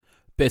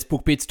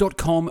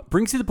BestBookBits.com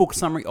brings you the book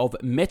summary of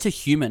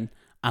Metahuman,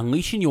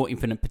 Unleashing Your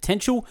Infinite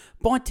Potential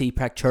by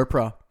Deepak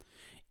Chopra.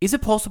 Is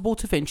it possible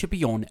to venture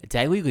beyond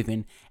daily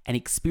living and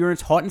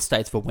experience heightened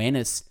states of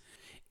awareness?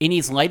 In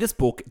his latest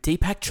book,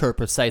 Deepak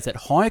Chopra says that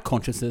higher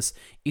consciousness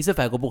is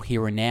available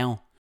here and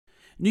now.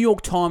 New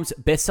York Times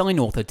best-selling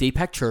author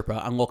Deepak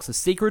Chopra unlocks the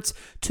secrets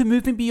to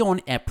moving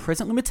beyond our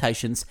present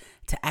limitations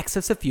to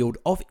access a field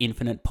of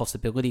infinite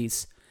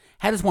possibilities.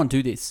 How does one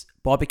do this?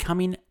 By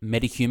becoming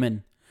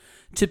metahuman.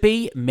 To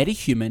be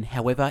metahuman,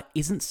 however,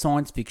 isn't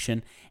science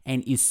fiction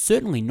and is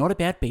certainly not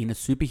about being a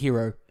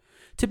superhero.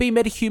 To be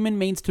metahuman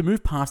means to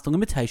move past the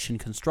limitation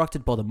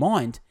constructed by the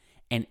mind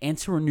and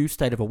enter a new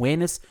state of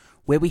awareness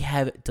where we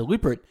have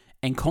deliberate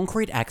and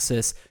concrete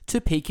access to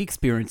peak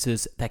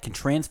experiences that can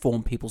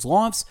transform people's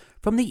lives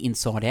from the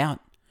inside out.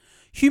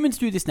 Humans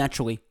do this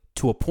naturally,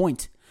 to a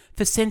point.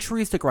 For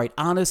centuries, the great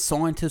artists,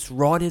 scientists,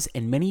 writers,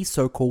 and many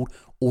so-called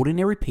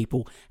ordinary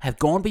people have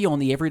gone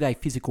beyond the everyday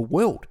physical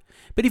world.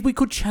 But if we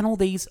could channel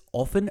these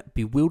often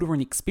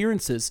bewildering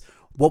experiences,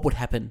 what would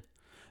happen?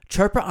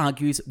 Chopra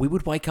argues we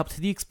would wake up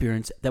to the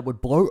experience that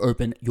would blow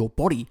open your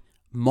body,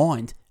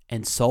 mind,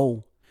 and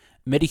soul.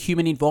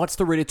 Metahuman invites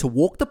the reader to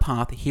walk the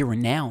path here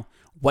and now.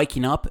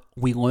 Waking up,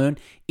 we learn,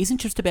 isn't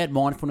just about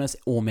mindfulness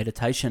or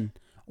meditation.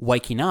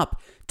 Waking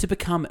up to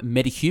become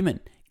metahuman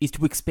is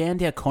to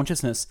expand our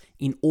consciousness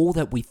in all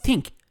that we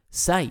think,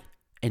 say,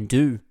 and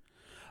do.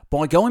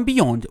 By going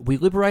beyond, we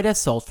liberate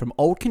ourselves from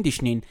old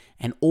conditioning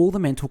and all the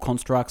mental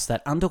constructs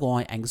that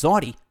underlie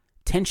anxiety,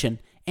 tension,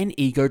 and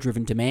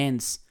ego-driven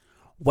demands.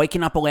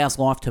 Waking up allows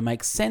life to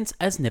make sense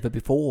as never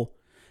before.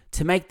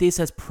 To make this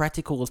as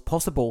practical as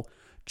possible,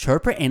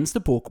 Chopra ends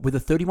the book with a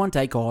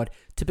 31-day guide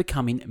to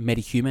becoming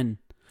metahuman.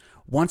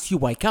 Once you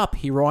wake up,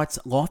 he writes,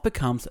 life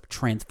becomes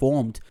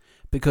transformed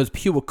because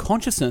pure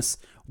consciousness,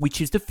 which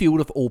is the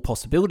field of all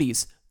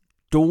possibilities,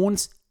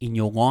 dawns in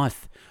your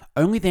life.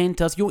 Only then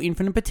does your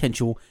infinite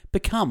potential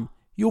become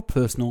your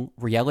personal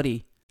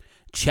reality.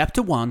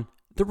 Chapter 1,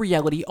 The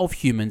Reality of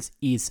Humans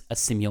is a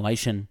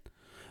Simulation.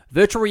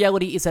 Virtual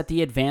reality is at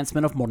the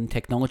advancement of modern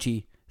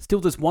technology.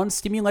 Still, there's one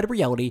simulated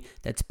reality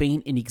that's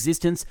been in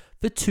existence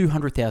for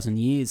 200,000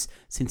 years,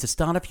 since the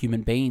start of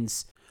human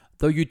beings.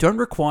 Though you don't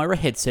require a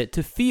headset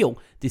to feel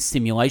this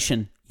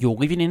simulation, you're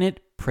living in it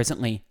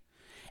presently.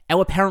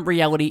 Our apparent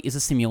reality is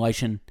a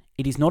simulation.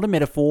 It is not a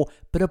metaphor,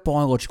 but a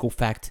biological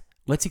fact.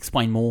 Let's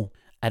explain more.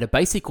 At a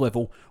basic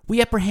level,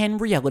 we apprehend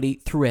reality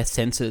through our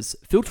senses,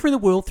 filtering the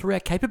world through our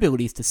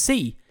capabilities to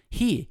see,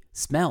 hear,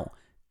 smell,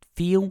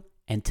 feel,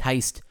 and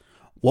taste.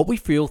 What we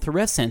feel through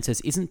our senses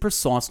isn't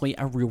precisely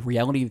a real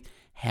reality,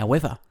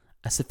 however,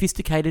 a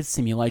sophisticated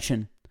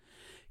simulation.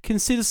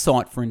 Consider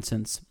sight, for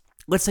instance.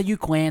 Let's say you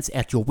glance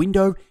out your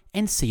window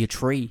and see a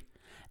tree.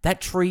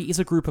 That tree is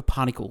a group of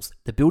particles,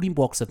 the building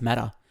blocks of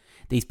matter.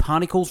 These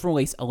particles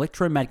release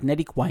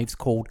electromagnetic waves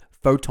called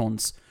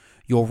photons.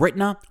 Your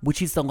retina,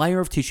 which is the layer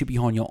of tissue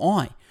behind your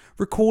eye,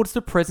 records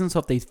the presence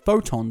of these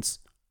photons.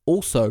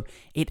 Also,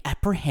 it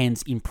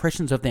apprehends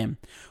impressions of them,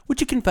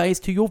 which it conveys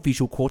to your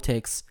visual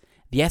cortex,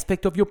 the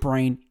aspect of your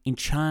brain in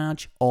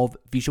charge of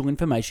visual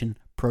information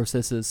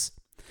processes.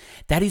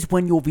 That is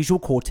when your visual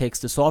cortex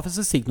deciphers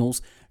the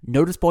signals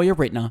noticed by your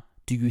retina.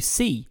 Do you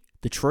see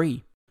the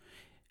tree?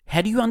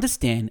 How do you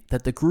understand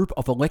that the group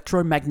of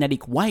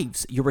electromagnetic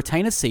waves your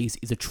retina sees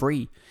is a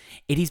tree?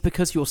 It is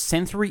because your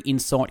sensory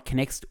insight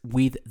connects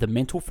with the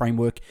mental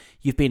framework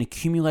you've been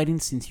accumulating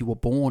since you were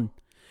born.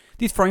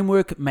 This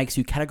framework makes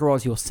you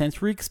categorize your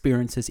sensory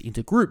experiences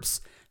into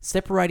groups,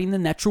 separating the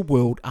natural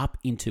world up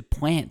into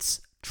plants,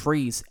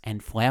 trees,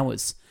 and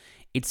flowers.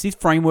 It's this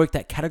framework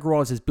that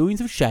categorizes billions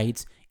of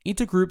shades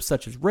into groups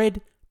such as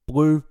red,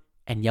 blue,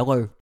 and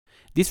yellow.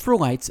 This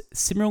relates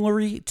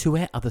similarly to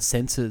our other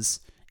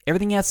senses.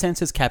 Everything our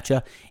senses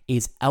capture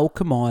is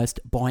alchemized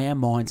by our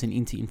minds and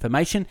into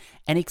information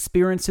and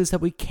experiences that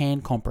we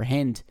can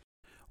comprehend.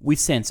 We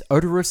sense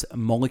odorous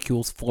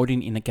molecules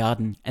floating in a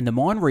garden, and the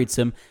mind reads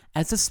them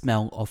as the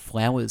smell of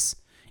flowers.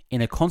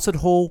 In a concert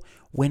hall,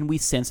 when we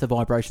sense the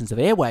vibrations of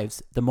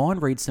airwaves, the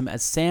mind reads them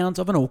as sounds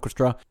of an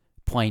orchestra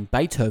playing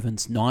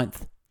Beethoven's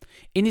Ninth.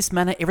 In this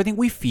manner, everything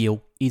we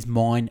feel is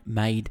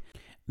mind-made,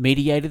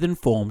 mediated and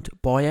formed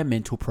by our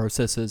mental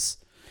processes.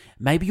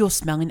 Maybe you're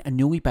smelling a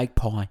newly baked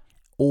pie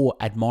or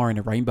admiring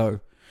a rainbow.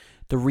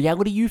 The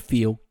reality you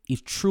feel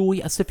is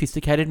truly a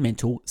sophisticated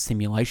mental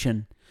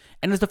simulation.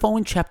 And as the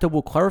following chapter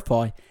will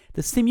clarify,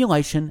 the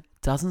simulation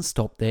doesn't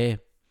stop there.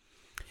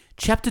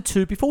 Chapter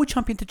 2, before we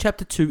jump into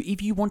Chapter 2,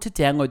 if you want to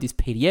download this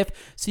PDF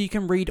so you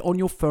can read on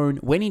your phone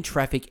when in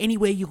traffic,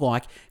 anywhere you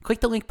like,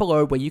 click the link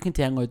below where you can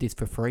download this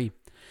for free.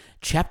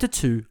 Chapter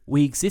 2,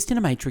 we exist in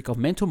a matrix of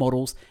mental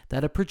models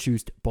that are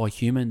produced by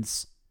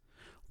humans.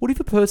 What if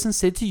a person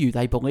said to you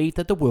they believe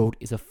that the world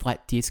is a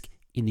flat disc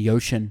in the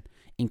ocean,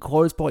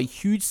 enclosed by a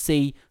huge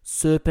sea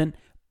serpent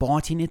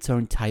biting its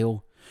own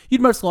tail?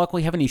 You'd most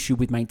likely have an issue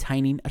with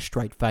maintaining a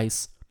straight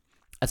face.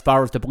 As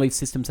far as the belief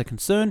systems are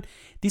concerned,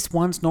 this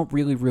one's not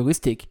really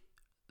realistic.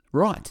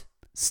 Right.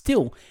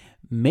 Still,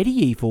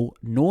 medieval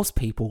Norse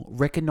people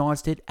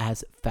recognized it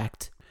as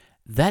fact.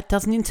 That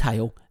doesn't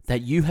entail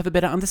that you have a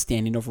better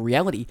understanding of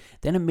reality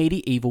than a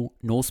medieval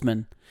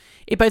Norseman.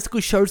 It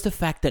basically shows the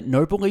fact that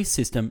no belief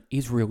system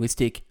is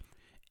realistic.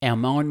 Our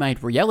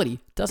mind-made reality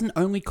doesn't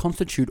only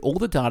constitute all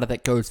the data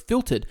that goes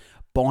filtered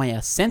by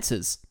our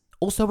senses,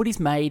 also it is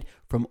made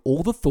from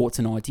all the thoughts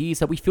and ideas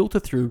that we filter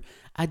through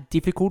a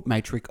difficult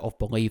matrix of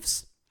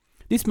beliefs.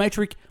 This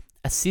matrix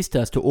assists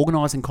us to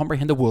organize and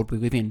comprehend the world we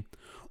live in.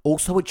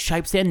 Also, it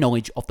shapes our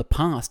knowledge of the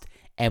past,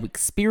 our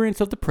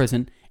experience of the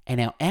present, and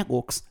our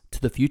outlooks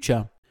to the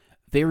future.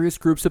 Various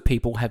groups of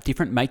people have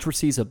different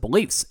matrices of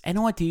beliefs and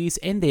ideas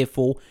and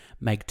therefore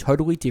make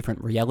totally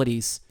different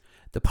realities.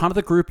 The part of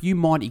the group you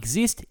might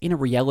exist in a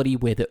reality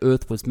where the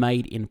Earth was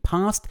made in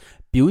past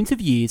billions of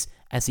years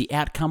as the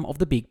outcome of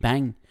the Big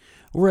Bang,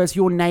 whereas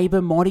your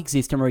neighbour might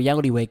exist in a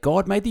reality where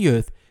God made the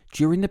Earth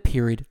during the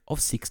period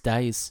of 6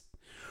 days.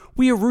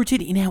 We are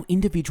rooted in our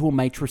individual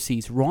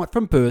matrices right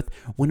from birth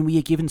when we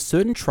are given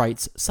certain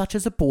traits such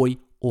as a boy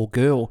or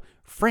girl,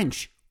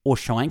 French or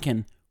Sri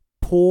Lankan,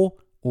 poor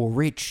or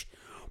rich.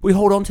 We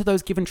hold on to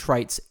those given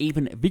traits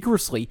even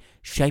vigorously,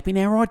 shaping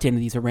our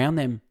identities around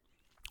them.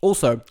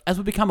 Also, as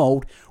we become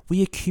old,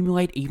 we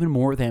accumulate even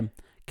more of them,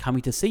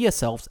 coming to see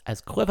ourselves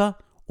as clever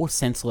or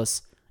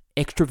senseless,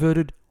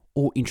 extroverted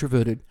or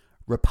introverted,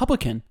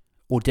 Republican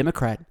or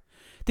Democrat.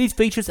 These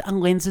features are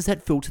lenses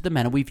that filter the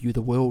manner we view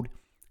the world.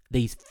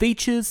 These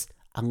features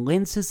are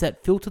lenses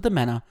that filter the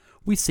manner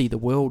we see the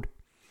world.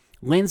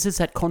 Lenses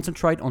that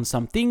concentrate on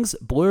some things,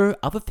 blur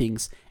other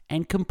things,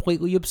 and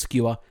completely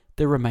obscure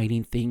the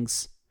remaining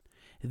things.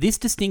 This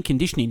distinct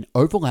conditioning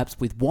overlaps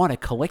with wider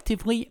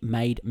collectively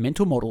made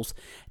mental models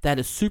that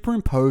are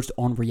superimposed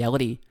on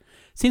reality.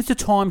 Since the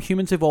time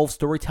humans evolved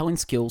storytelling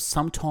skills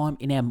sometime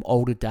in our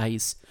older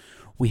days,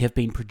 we have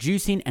been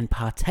producing and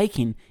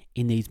partaking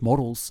in these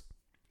models.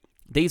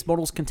 These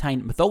models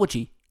contain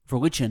mythology,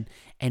 religion,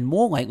 and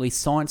more lately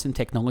science and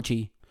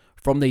technology.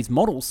 From these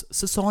models,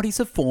 societies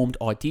have formed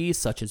ideas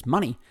such as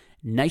money,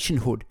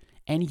 nationhood,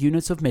 and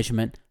units of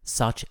measurement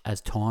such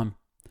as time.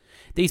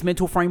 These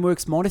mental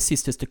frameworks might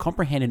assist us to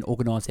comprehend and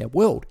organize our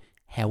world.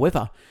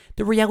 However,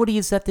 the reality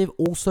is that they're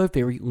also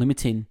very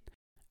limiting.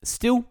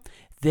 Still,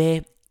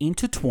 they're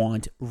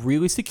intertwined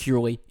really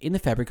securely in the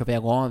fabric of our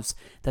lives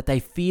that they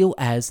feel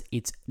as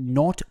it's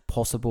not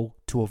possible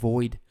to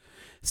avoid.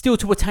 Still,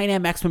 to attain our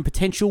maximum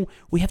potential,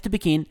 we have to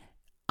begin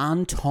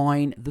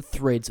untying the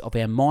threads of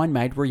our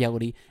mind-made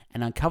reality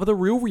and uncover the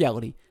real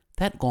reality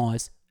that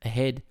lies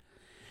ahead.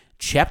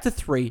 Chapter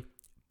 3,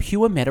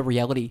 Pure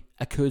Meta-Reality,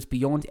 occurs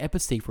beyond our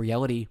perceived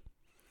reality.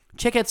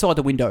 Check outside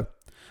the window.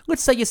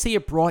 Let's say you see a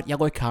bright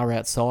yellow car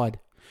outside.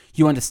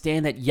 You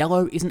understand that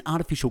yellow is an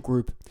artificial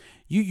group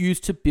you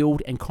use to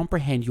build and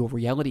comprehend your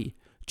reality.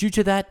 Due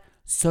to that,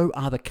 so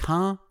are the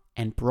car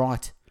and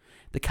bright.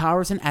 The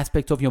car is an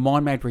aspect of your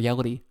mind-made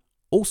reality.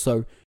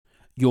 Also,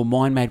 your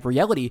mind-made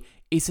reality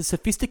is a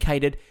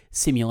sophisticated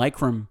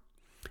simulacrum.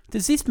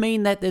 Does this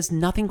mean that there's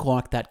nothing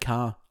like that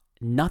car?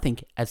 Nothing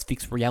as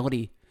fixed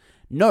reality?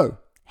 No.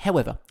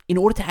 However, in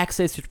order to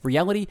access this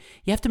reality,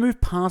 you have to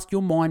move past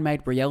your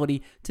mind-made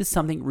reality to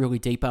something really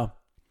deeper.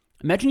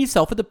 Imagine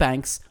yourself at the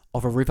banks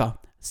of a river,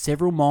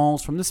 several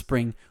miles from the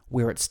spring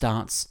where it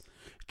starts.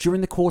 During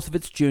the course of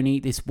its journey,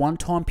 this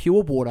one-time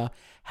pure water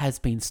has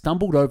been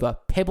stumbled over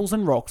pebbles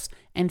and rocks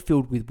and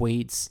filled with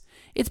weeds.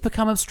 It's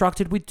become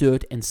obstructed with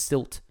dirt and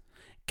silt.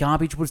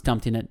 Garbage was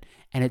dumped in it,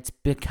 and it's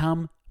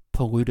become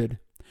polluted.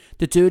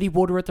 The dirty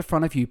water at the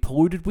front of you,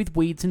 polluted with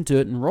weeds and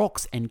dirt and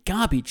rocks and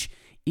garbage,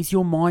 is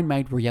your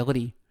mind-made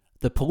reality.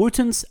 The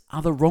pollutants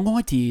are the wrong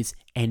ideas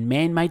and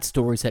man-made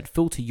stories that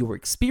filter your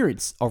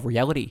experience of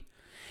reality.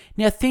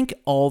 Now think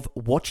of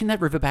watching that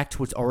river back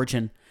to its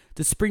origin,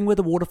 the spring where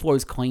the water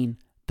flows clean.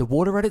 The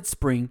water at its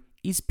spring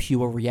is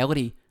pure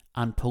reality,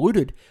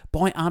 unpolluted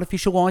by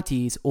artificial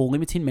ideas or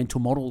limiting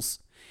mental models.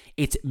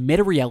 It's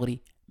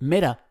meta-reality.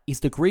 Meta is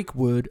the Greek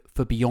word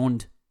for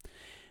beyond.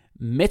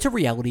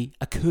 Meta-reality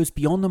occurs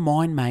beyond the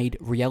mind-made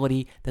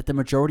reality that the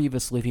majority of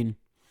us live in.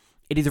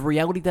 It is a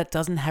reality that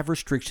doesn't have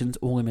restrictions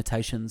or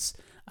limitations,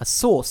 a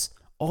source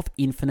of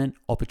infinite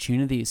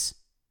opportunities.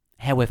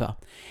 However,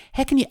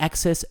 how can you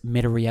access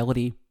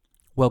meta-reality?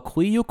 Well,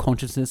 clear your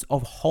consciousness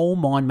of whole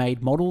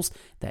mind-made models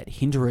that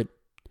hinder it.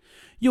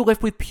 You're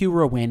left with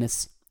pure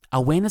awareness.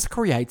 Awareness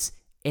creates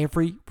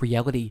every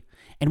reality.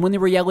 And when the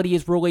reality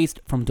is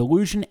released from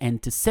delusion and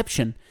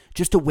deception,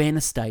 just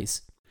awareness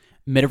stays.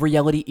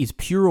 Meta-reality is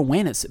pure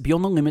awareness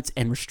beyond the limits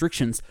and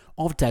restrictions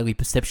of daily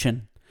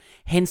perception.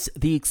 Hence,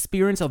 the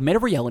experience of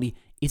meta-reality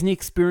is an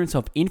experience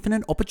of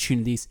infinite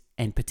opportunities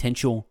and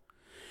potential.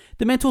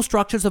 The mental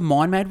structures of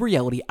mind-made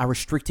reality are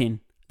restricting.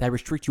 They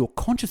restrict your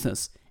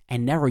consciousness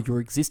and narrow your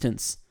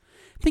existence.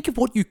 Think of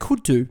what you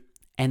could do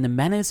and the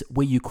manners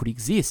where you could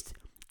exist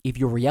if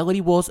your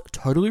reality was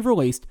totally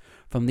released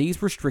from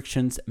these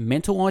restrictions,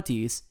 mental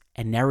ideas,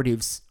 and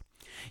narratives.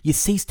 You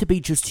cease to be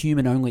just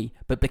human only,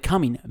 but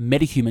becoming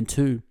metahuman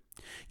too.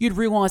 You'd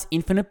realize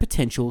infinite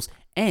potentials,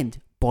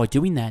 and by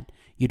doing that,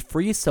 you'd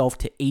free yourself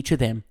to each of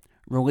them,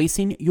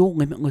 releasing your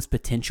limitless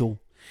potential.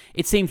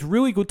 It seems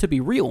really good to be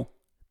real,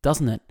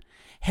 doesn't it?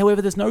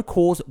 However, there's no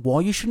cause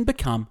why you shouldn't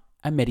become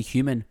a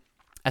metahuman.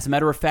 As a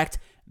matter of fact,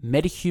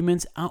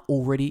 metahumans are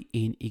already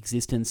in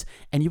existence,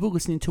 and you are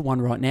listening to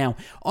one right now.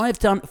 I have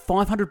done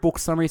 500 book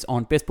summaries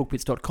on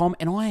bestbookbits.com,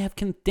 and I have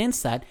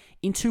condensed that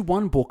into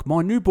one book.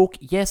 My new book,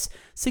 yes,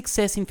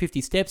 Success in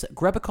 50 Steps.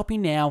 Grab a copy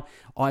now.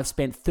 I've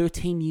spent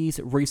 13 years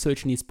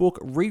researching this book,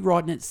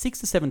 rewriting it 6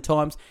 to 7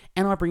 times,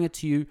 and I bring it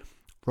to you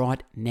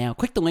right now.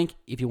 Click the link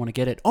if you want to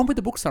get it. On with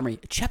the book summary.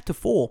 Chapter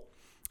 4.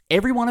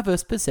 Every one of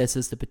us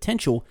possesses the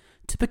potential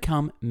to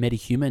become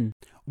metahuman.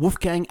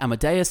 Wolfgang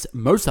Amadeus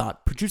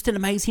Mozart produced an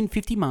amazing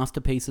 50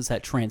 masterpieces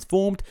that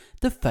transformed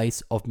the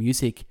face of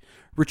music.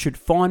 Richard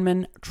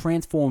Feynman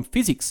transformed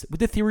physics with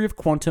the theory of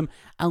quantum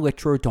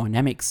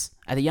electrodynamics.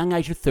 At the young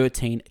age of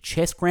 13,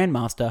 chess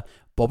grandmaster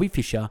Bobby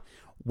Fischer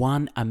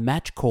won a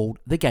match called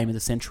the Game of the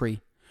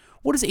Century.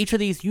 What does each of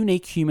these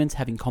unique humans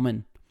have in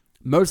common?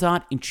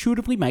 Mozart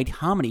intuitively made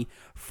harmony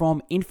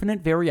from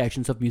infinite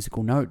variations of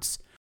musical notes.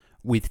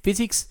 With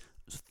physics,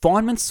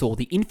 Feynman saw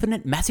the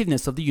infinite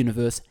massiveness of the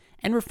universe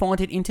and refined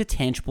it into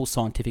tangible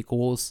scientific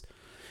laws.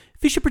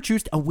 Fischer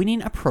produced a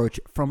winning approach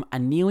from a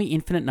nearly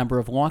infinite number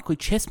of likely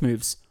chess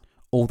moves.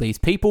 All these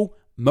people,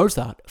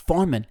 Mozart,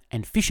 Feynman,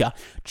 and Fischer,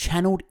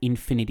 channeled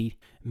infinity,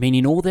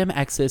 meaning all of them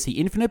access the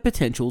infinite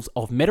potentials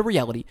of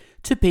meta-reality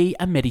to be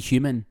a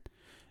metahuman.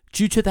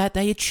 Due to that,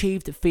 they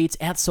achieved feats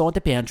outside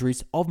the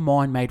boundaries of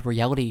mind-made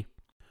reality.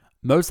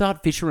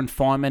 Mozart, Fischer, and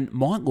Feynman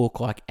might look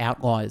like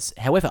outliers.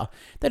 However,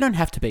 they don't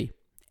have to be.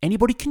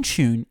 Anybody can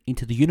tune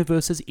into the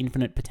universe's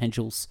infinite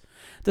potentials.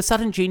 The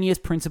sudden genius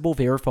principle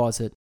verifies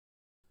it.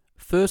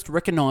 First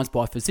recognized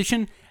by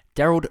physician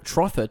Darrell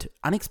Triffitt,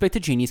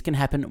 unexpected genius can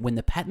happen when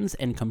the patterns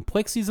and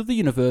complexities of the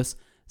universe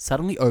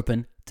suddenly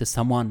open to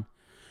someone.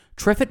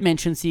 Triffitt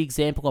mentions the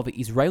example of an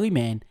Israeli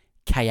man,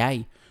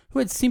 K.A., who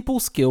had simple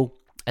skill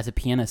as a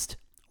pianist.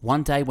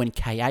 One day when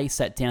K.A.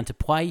 sat down to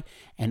play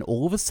and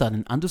all of a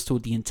sudden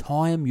understood the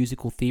entire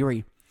musical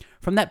theory.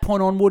 From that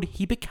point onward,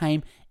 he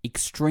became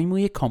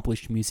extremely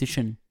accomplished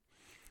musician.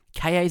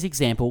 K.A.'s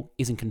example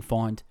isn't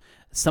confined.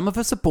 Some of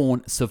us are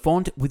born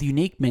savant with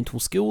unique mental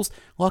skills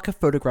like a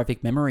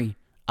photographic memory.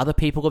 Other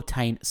people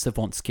obtain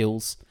savant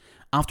skills.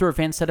 After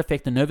events that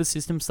affect the nervous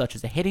system such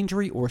as a head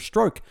injury or a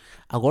stroke,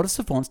 a lot of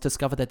savants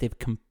discover that they're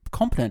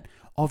competent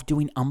of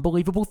doing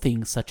unbelievable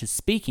things such as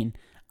speaking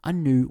a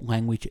new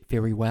language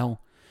very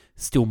well.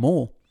 Still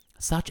more,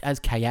 such as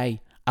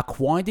K.A.,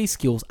 acquired these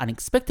skills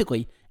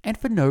unexpectedly and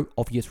for no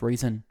obvious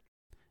reason.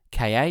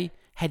 K.A.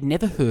 had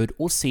never heard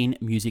or seen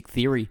music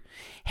theory.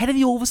 How did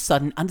he all of a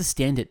sudden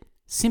understand it?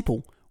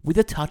 Simple, with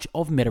a touch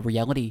of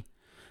meta-reality.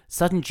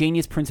 Sudden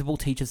genius principle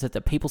teaches that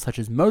the people such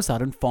as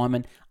Mozart and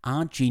Feynman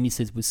aren't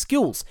geniuses with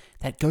skills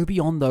that go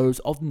beyond those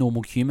of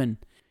normal human.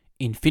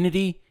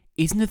 Infinity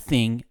isn't a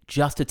thing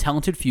just a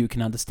talented few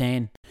can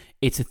understand.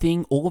 It's a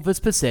thing all of us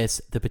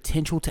possess the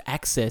potential to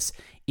access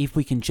if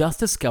we can just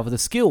discover the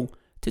skill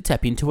to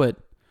tap into it.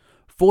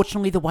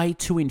 Fortunately, the way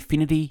to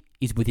infinity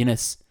is within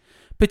us,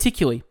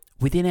 particularly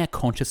within our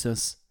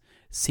consciousness,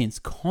 since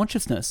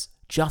consciousness,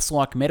 just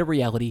like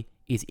meta-reality,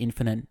 is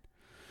infinite.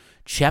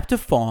 Chapter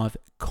 5,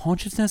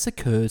 Consciousness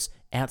occurs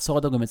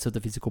outside the limits of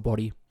the physical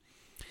body.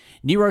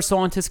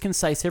 Neuroscientists can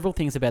say several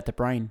things about the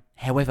brain.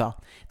 However,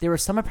 there are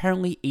some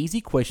apparently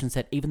easy questions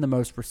that even the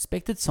most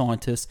respected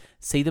scientists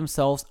see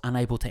themselves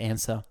unable to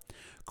answer.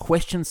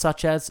 Questions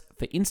such as,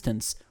 for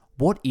instance,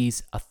 what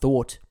is a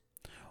thought?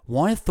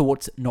 Why are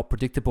thoughts not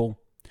predictable?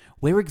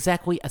 Where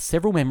exactly are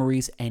several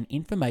memories and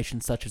information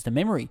such as the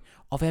memory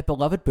of our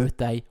beloved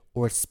birthday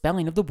or a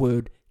spelling of the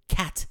word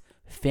cat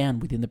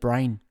found within the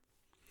brain?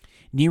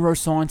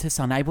 Neuroscientists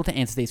are unable to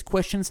answer these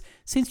questions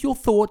since your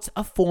thoughts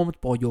are formed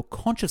by your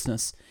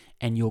consciousness,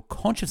 and your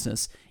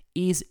consciousness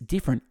is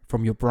different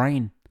from your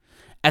brain.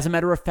 As a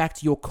matter of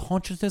fact, your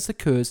consciousness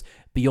occurs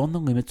beyond the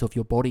limits of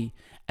your body,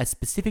 as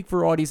specific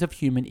varieties of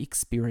human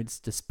experience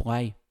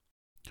display.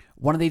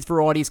 One of these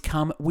varieties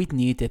come with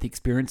near-death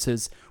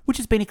experiences, which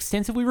has been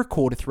extensively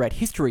recorded throughout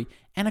history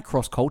and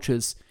across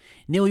cultures.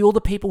 Nearly all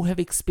the people who have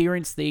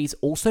experienced these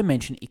also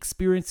mention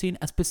experiencing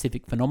a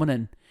specific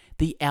phenomenon,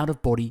 the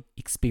out-of-body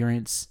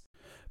experience.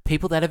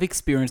 People that have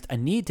experienced a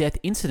near-death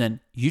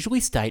incident usually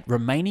state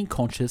remaining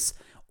conscious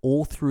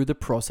all through the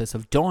process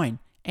of dying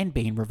and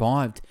being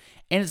revived,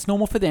 and it's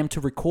normal for them to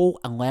recall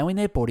allowing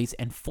their bodies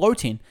and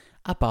floating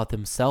above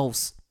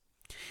themselves.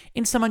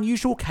 In some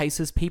unusual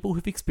cases, people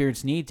who've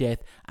experienced near-death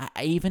are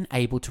even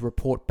able to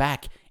report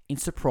back in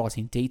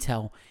surprising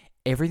detail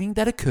everything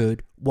that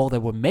occurred while they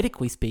were,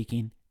 medically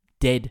speaking,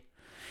 dead.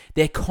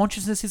 Their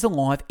consciousness is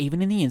alive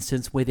even in the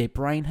instance where their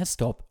brain has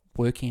stopped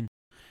working.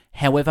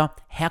 However,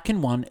 how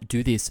can one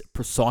do this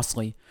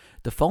precisely?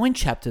 The following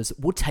chapters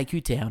will take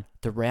you down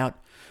the route.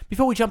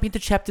 Before we jump into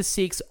chapter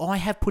 6, I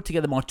have put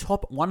together my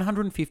top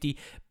 150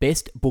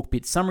 best book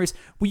bit summaries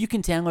where you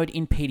can download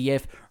in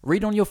PDF,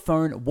 read on your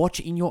phone, watch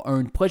in your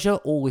own pleasure,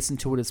 or listen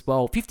to it as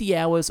well. 50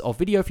 hours of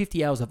video,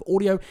 50 hours of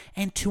audio,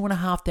 and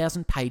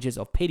 2,500 pages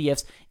of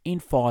PDFs in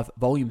 5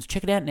 volumes.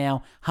 Check it out now,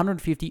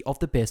 150 of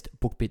the best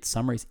book bit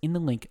summaries in the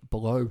link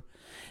below.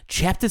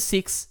 Chapter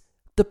 6,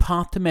 The the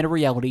path to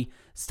meta-reality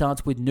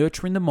starts with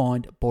nurturing the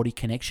mind-body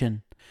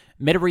connection.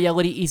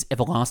 Meta-reality is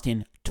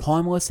everlasting,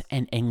 timeless,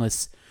 and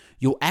endless.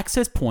 Your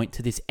access point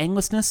to this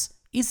endlessness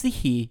is the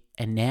here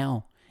and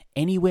now,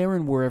 anywhere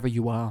and wherever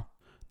you are.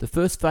 The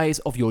first phase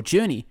of your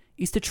journey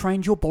is to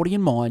train your body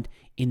and mind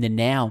in the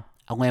now,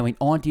 allowing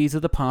ideas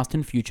of the past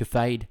and future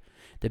fade.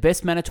 The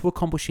best manner to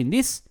accomplishing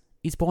this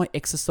is by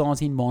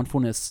exercising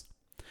mindfulness.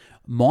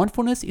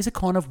 Mindfulness is a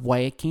kind of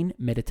waking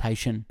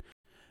meditation.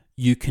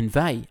 You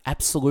convey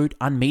absolute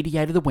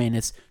unmediated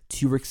awareness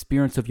to your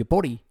experience of your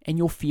body and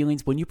your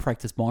feelings when you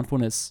practice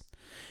mindfulness.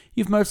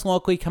 You've most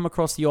likely come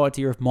across the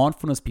idea of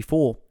mindfulness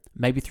before,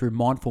 maybe through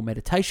mindful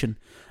meditation,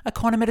 a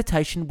kind of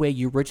meditation where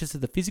you register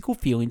the physical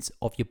feelings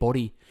of your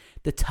body,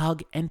 the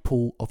tug and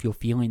pull of your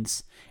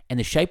feelings, and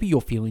the shape of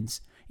your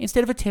feelings.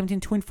 Instead of attempting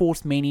to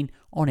enforce meaning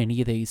on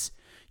any of these,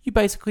 you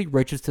basically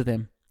register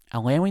them,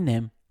 allowing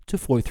them to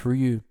flow through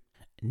you.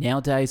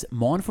 Nowadays,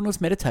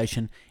 mindfulness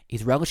meditation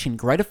is relishing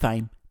greater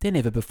fame than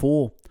ever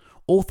before,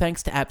 all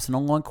thanks to apps and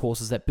online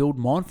courses that build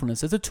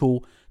mindfulness as a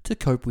tool to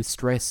cope with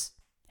stress.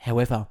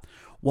 However,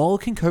 while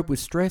it can cope with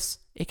stress,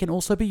 it can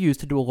also be used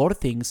to do a lot of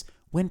things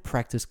when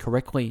practiced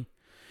correctly.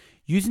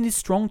 Using this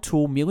strong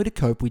tool merely to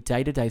cope with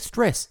day-to-day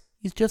stress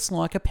is just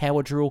like a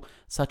power drill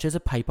such as a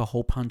paper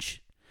hole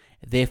punch.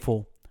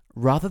 Therefore,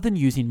 rather than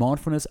using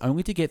mindfulness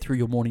only to get through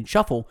your morning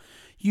shuffle,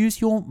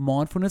 use your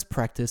mindfulness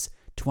practice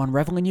to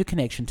unravel in your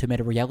connection to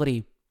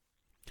meta-reality.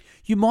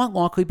 You might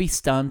likely be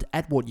stunned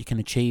at what you can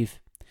achieve.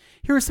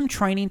 Here is some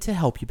training to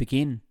help you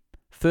begin.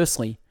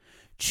 Firstly,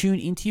 tune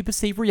into your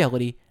perceived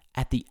reality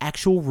at the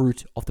actual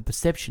root of the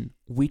perception,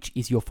 which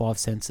is your five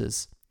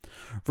senses.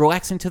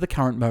 Relax into the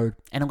current mode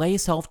and allow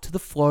yourself to the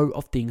flow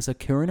of things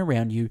occurring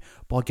around you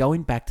by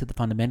going back to the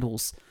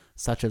fundamentals,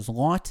 such as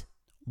light,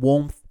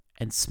 warmth,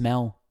 and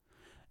smell.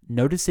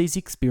 Notice these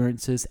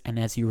experiences, and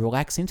as you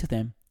relax into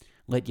them,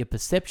 let your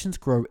perceptions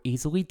grow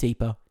easily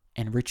deeper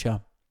and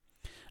richer.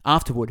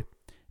 Afterward,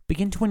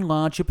 begin to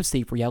enlarge your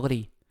perceived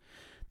reality.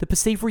 The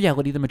perceived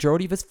reality the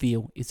majority of us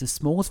feel is the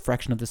smallest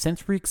fraction of the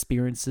sensory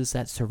experiences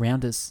that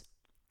surround us.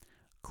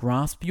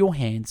 Grasp your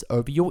hands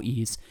over your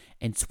ears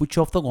and switch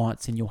off the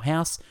lights in your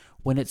house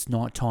when it's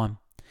night time,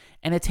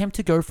 and attempt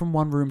to go from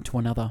one room to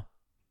another.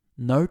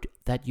 Note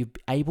that you're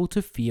able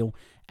to feel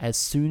as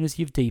soon as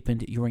you've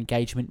deepened your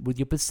engagement with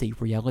your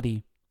perceived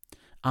reality.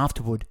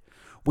 Afterward,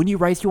 when you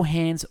raise your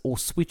hands or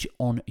switch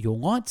on your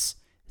lights,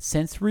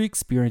 sensory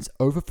experience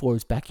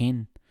overflows back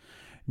in.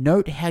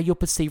 Note how your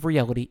perceived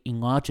reality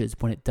enlarges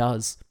when it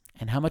does,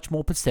 and how much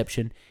more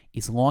perception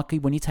is likely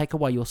when you take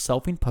away your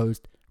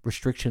self-imposed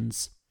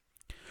restrictions.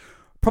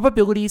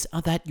 Probabilities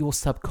are that you'll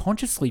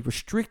subconsciously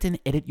restrict and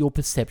edit your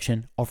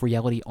perception of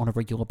reality on a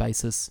regular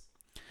basis.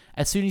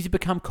 As soon as you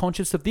become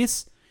conscious of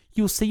this,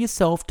 you'll see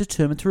yourself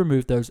determined to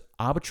remove those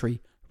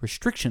arbitrary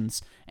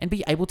restrictions and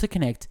be able to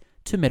connect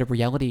to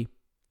meta-reality.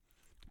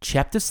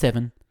 Chapter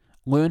 7,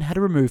 Learn how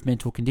to remove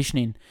mental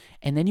conditioning,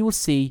 and then you will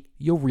see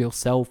your real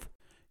self.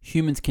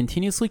 Humans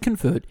continuously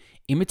convert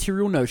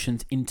immaterial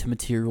notions into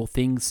material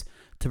things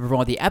to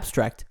provide the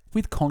abstract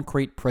with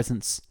concrete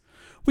presence.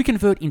 We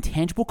convert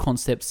intangible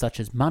concepts such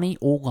as money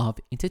or love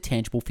into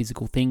tangible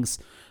physical things,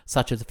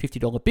 such as a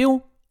 $50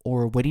 bill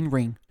or a wedding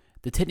ring.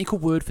 The technical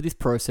word for this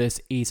process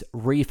is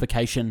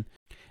reification,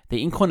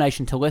 the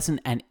inclination to lessen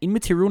an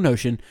immaterial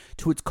notion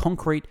to its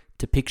concrete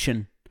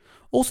depiction.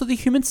 Also, the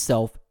human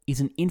self is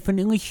an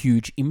infinitely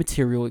huge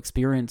immaterial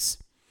experience.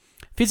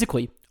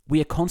 Physically,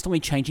 we are constantly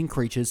changing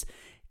creatures,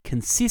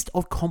 consist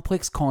of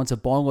complex kinds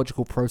of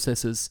biological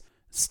processes.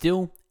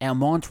 Still, our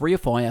minds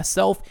reify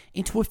ourselves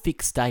into a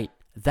fixed state,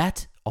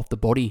 that of the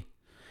body.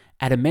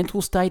 At a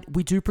mental state,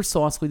 we do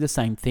precisely the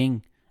same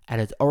thing. At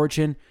its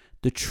origin,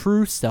 the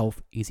true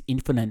self is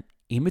infinite,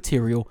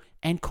 immaterial,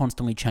 and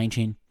constantly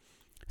changing.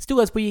 Still,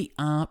 as we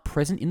are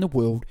present in the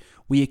world,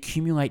 we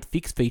accumulate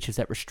fixed features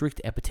that restrict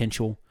our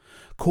potential.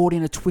 Caught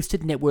in a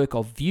twisted network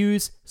of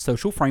views,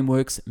 social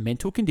frameworks,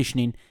 mental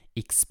conditioning,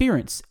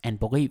 experience, and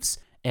beliefs,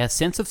 our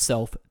sense of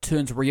self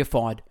turns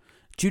reified.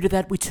 Due to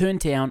that, we turn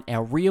down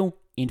our real,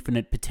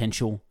 infinite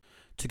potential.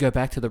 To go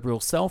back to the real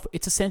self,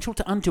 it's essential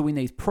to undoing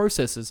these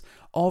processes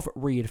of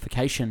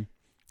reification.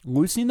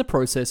 Loosening the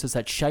processes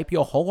that shape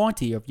your whole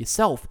idea of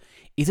yourself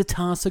is a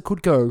task that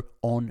could go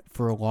on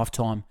for a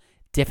lifetime.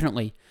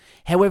 Definitely.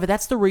 However,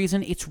 that's the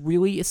reason it's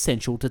really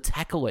essential to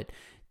tackle it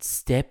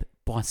step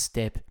by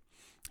step.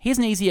 Here's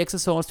an easy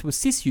exercise to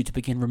assist you to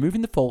begin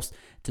removing the false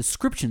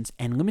descriptions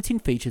and limiting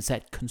features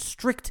that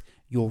constrict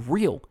your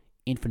real,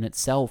 infinite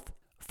self.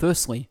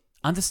 Firstly,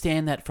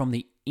 understand that from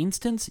the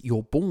instant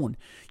you're born,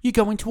 you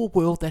go into a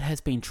world that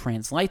has been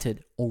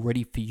translated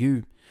already for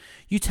you.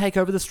 You take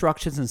over the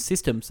structures and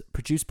systems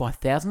produced by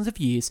thousands of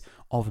years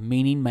of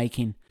meaning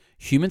making.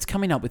 Humans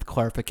coming up with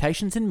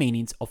clarifications and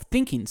meanings of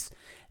thinkings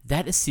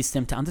that assist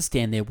them to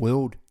understand their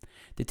world.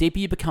 The deeper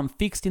you become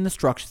fixed in the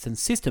structures and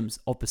systems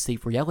of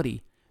perceived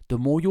reality, the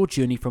more your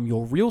journey from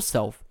your real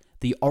self,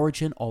 the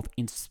origin of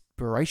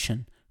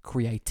inspiration,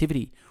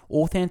 creativity,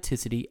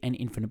 authenticity, and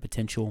infinite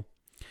potential.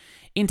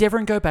 Endeavor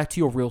and go back to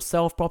your real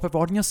self by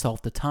providing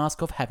yourself the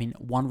task of having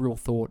one real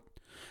thought.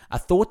 A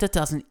thought that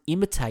doesn't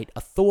imitate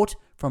a thought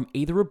from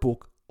either a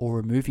book or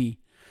a movie.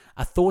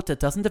 A thought that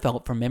doesn't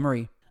develop from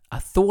memory. A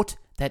thought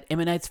that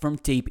emanates from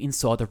deep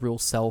inside the real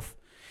self.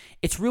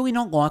 It's really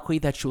not likely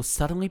that you'll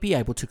suddenly be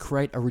able to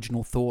create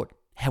original thought.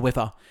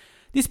 However,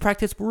 this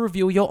practice will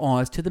reveal your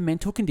eyes to the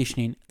mental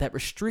conditioning that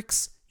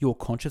restricts your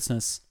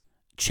consciousness.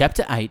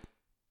 Chapter 8.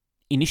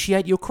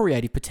 Initiate your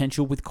creative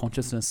potential with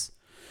consciousness.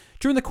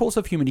 During the course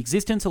of human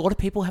existence, a lot of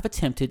people have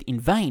attempted in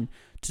vain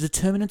to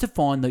determine and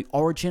define the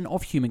origin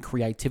of human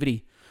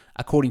creativity.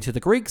 According to the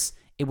Greeks,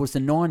 it was the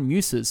 9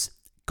 muses,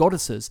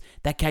 goddesses,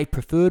 that gave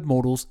preferred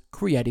mortals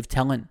creative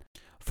talent.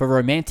 For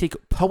romantic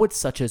poets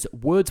such as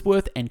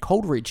Wordsworth and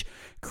Coleridge,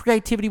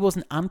 creativity was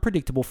an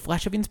unpredictable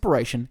flash of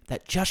inspiration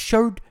that just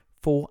showed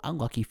for a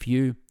lucky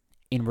few.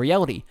 In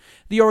reality,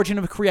 the origin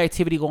of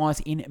creativity lies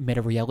in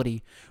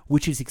meta-reality,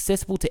 which is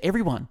accessible to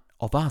every one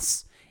of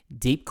us.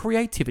 Deep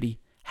creativity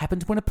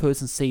happens when a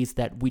person sees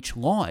that which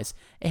lies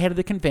ahead of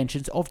the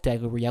conventions of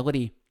daily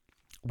reality.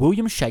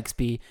 William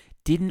Shakespeare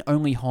didn't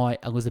only hire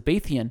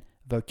Elizabethan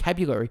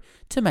vocabulary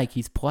to make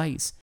his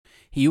plays.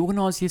 He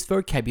organised his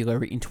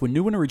vocabulary into a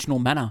new and original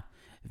manner.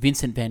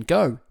 Vincent van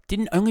Gogh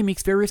didn't only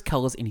mix various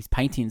colours in his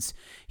paintings.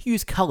 He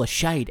used colour,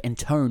 shade and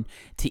tone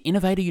to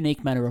innovate a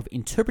unique manner of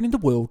interpreting the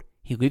world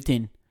he lived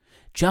in.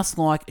 Just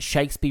like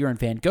Shakespeare and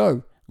Van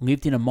Gogh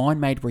lived in a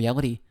mind-made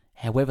reality,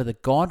 however, the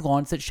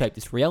guidelines that shape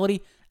this reality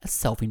are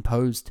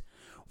self-imposed.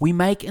 We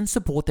make and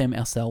support them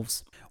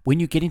ourselves. When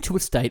you get into a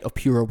state of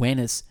pure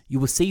awareness, you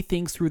will see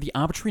things through the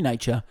arbitrary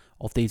nature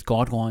of these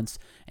guidelines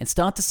and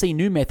start to see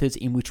new methods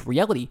in which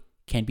reality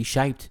can be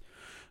shaped.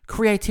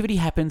 Creativity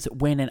happens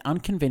when an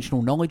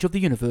unconventional knowledge of the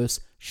universe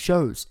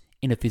shows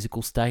in a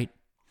physical state.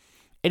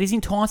 It is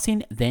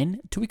enticing, then,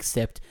 to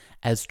accept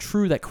as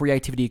true that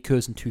creativity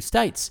occurs in 2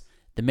 states,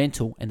 the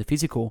mental and the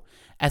physical.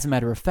 As a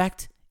matter of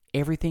fact,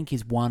 everything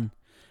is one.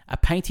 A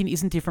painting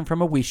isn't different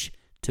from a wish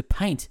to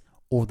paint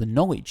or the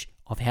knowledge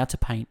of how to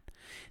paint.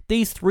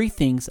 These 3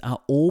 things are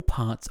all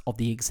parts of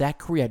the exact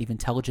creative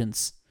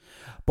intelligence.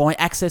 By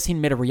accessing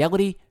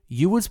meta-reality,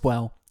 you as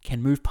well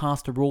can move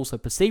past the rules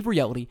of perceived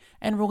reality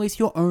and release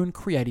your own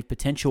creative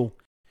potential.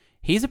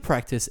 Here's a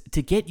practice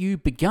to get you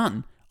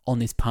begun on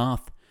this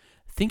path.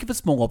 Think of a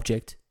small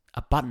object,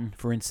 a button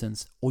for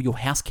instance, or your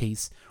house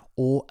keys,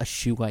 or a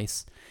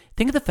shoelace.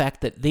 Think of the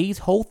fact that these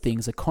whole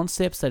things are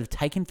concepts that have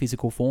taken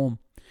physical form.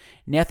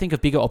 Now think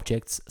of bigger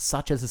objects,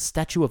 such as a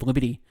Statue of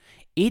Liberty.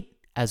 It,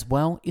 as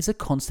well, is a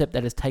concept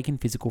that has taken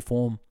physical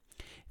form.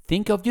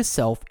 Think of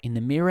yourself in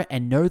the mirror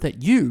and know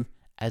that you,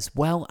 as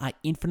well, are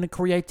infinite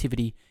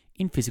creativity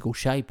in physical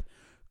shape.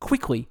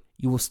 Quickly,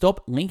 you will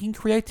stop linking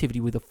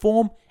creativity with a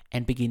form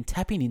and begin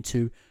tapping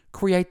into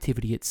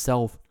creativity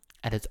itself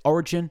at its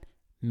origin,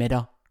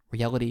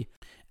 meta-reality.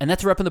 And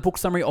that's a wrap on the book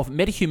summary of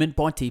Metahuman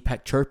by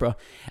Deepak Chopra.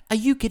 Are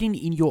you getting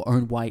in your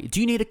own way?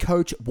 Do you need a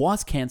coach,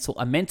 wise counsel,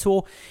 a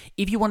mentor?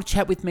 If you want to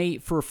chat with me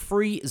for a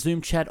free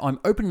Zoom chat, I'm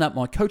opening up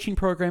my coaching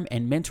program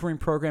and mentoring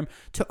program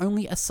to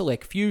only a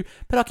select few,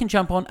 but I can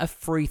jump on a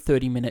free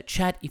 30-minute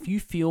chat if you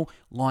feel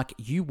like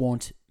you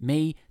want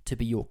me to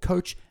be your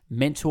coach,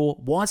 mentor,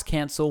 wise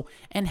counsel,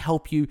 and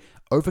help you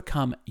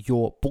overcome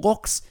your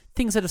blocks,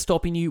 things that are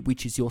stopping you,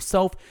 which is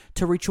yourself,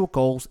 to reach your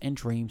goals and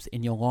dreams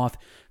in your life.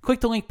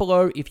 Click the link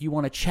below if you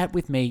want to chat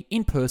with me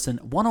in person,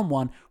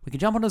 one-on-one. We can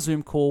jump on a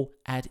Zoom call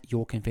at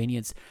your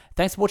convenience.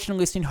 Thanks for watching and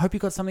listening. Hope you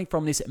got something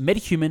from this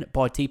Metahuman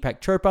by Deepak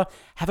Chopra.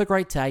 Have a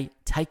great day.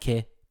 Take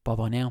care.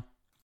 Bye-bye now.